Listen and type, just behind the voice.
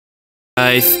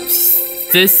Guys,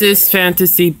 this is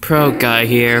Fantasy Pro Guy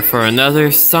here for another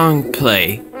song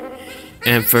play.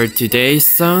 And for today's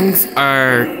songs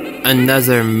are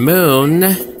Another Moon,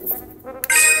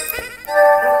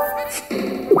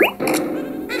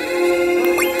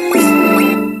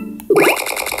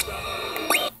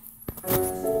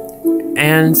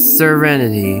 and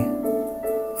Serenity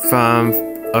from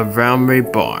A Realm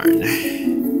Reborn.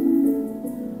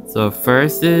 So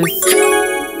first is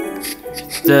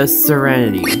the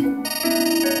Serenity.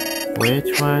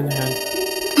 Which one has...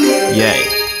 Yay,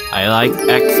 I like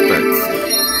experts.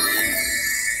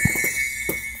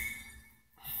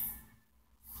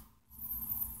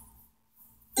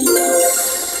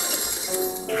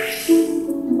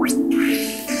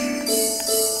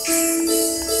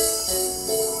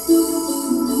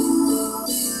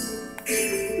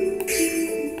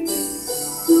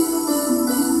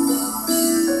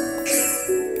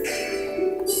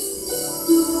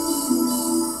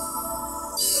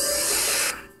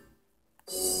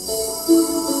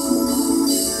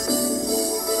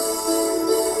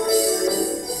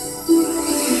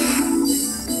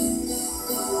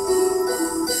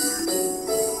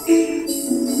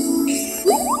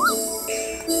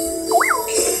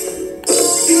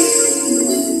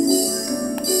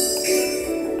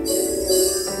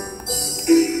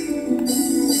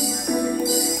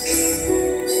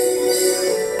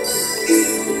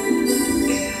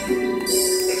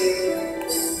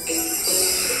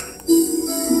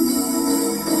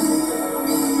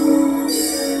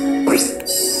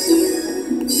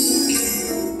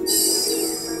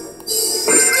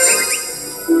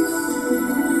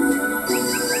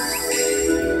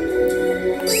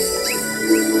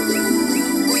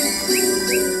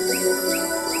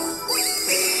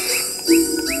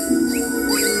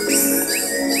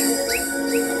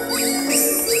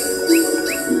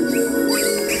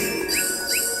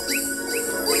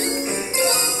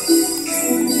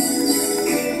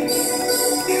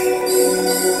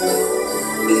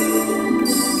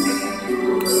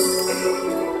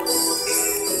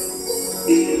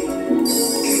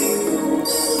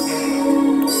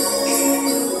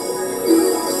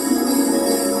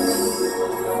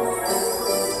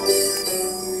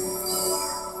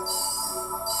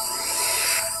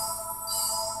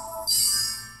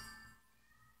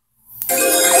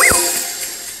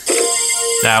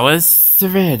 That was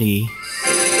Serenity.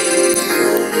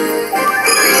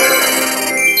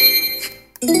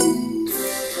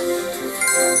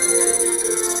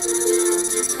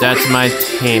 That's my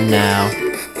team now.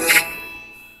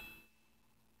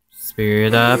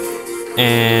 Spirit up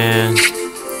and...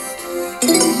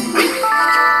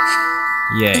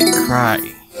 Yay, cry.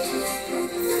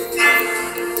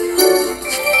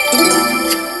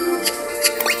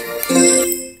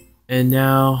 And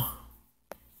now...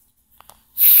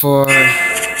 for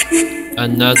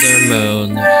Another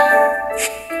Moon,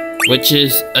 which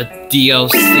is a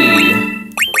DLC.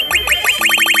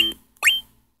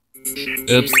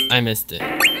 Oops, I missed it.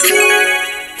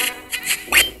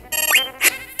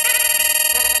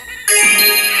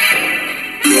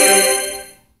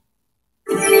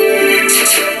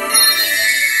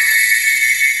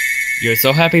 You're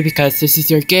so happy because this is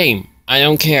your game. I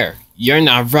don't care. You're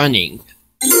not running.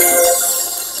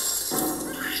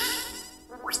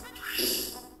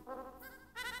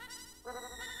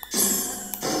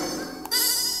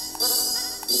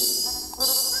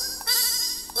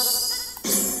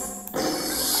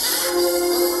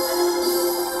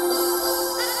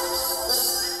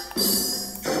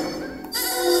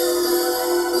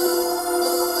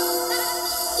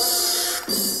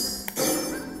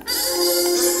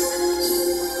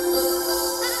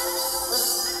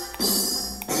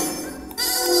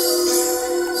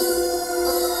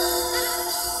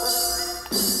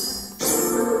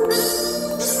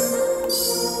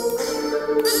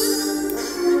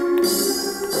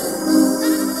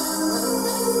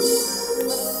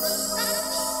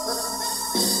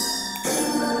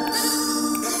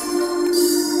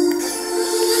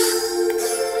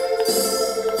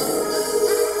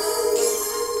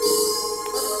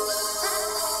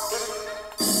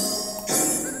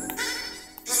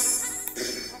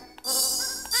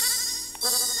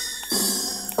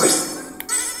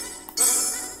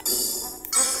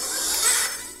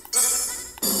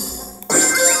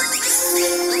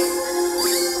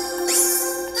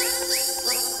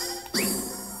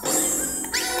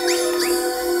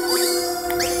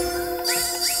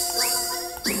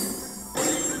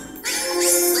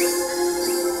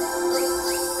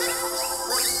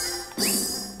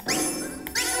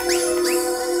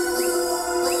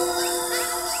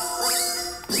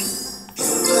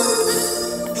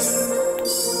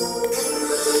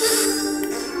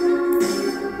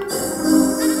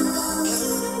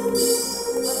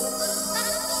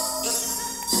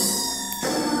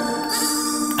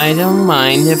 I don't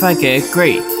mind if I get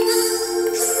great.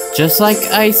 Just like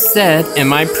I said in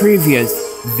my previous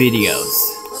videos.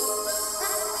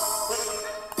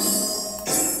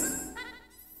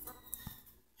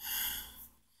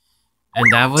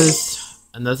 And that was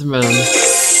another moon.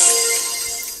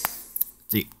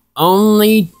 The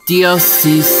only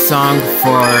DLC song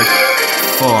for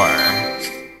 4.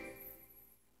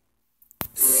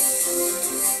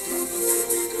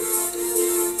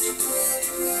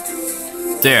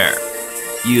 There.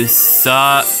 You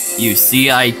see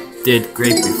I did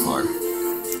great before.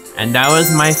 And that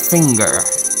was my finger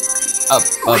up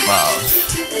above.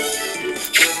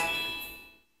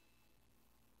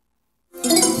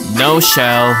 No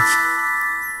shell.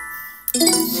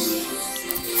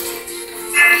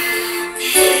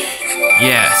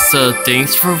 Yeah, so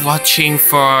thanks for watching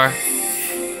for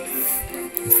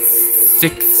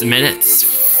 6 minutes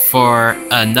for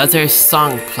another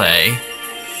song play.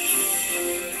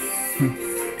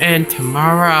 And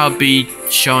tomorrow I'll be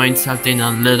showing something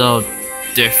a little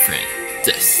different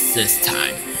this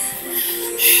time.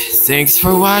 Thanks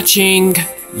for watching.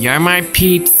 You're my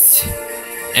peeps.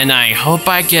 And I hope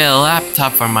I get a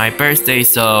laptop for my birthday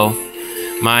so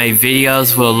my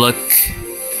videos will look,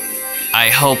 I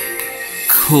hope,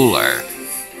 cooler.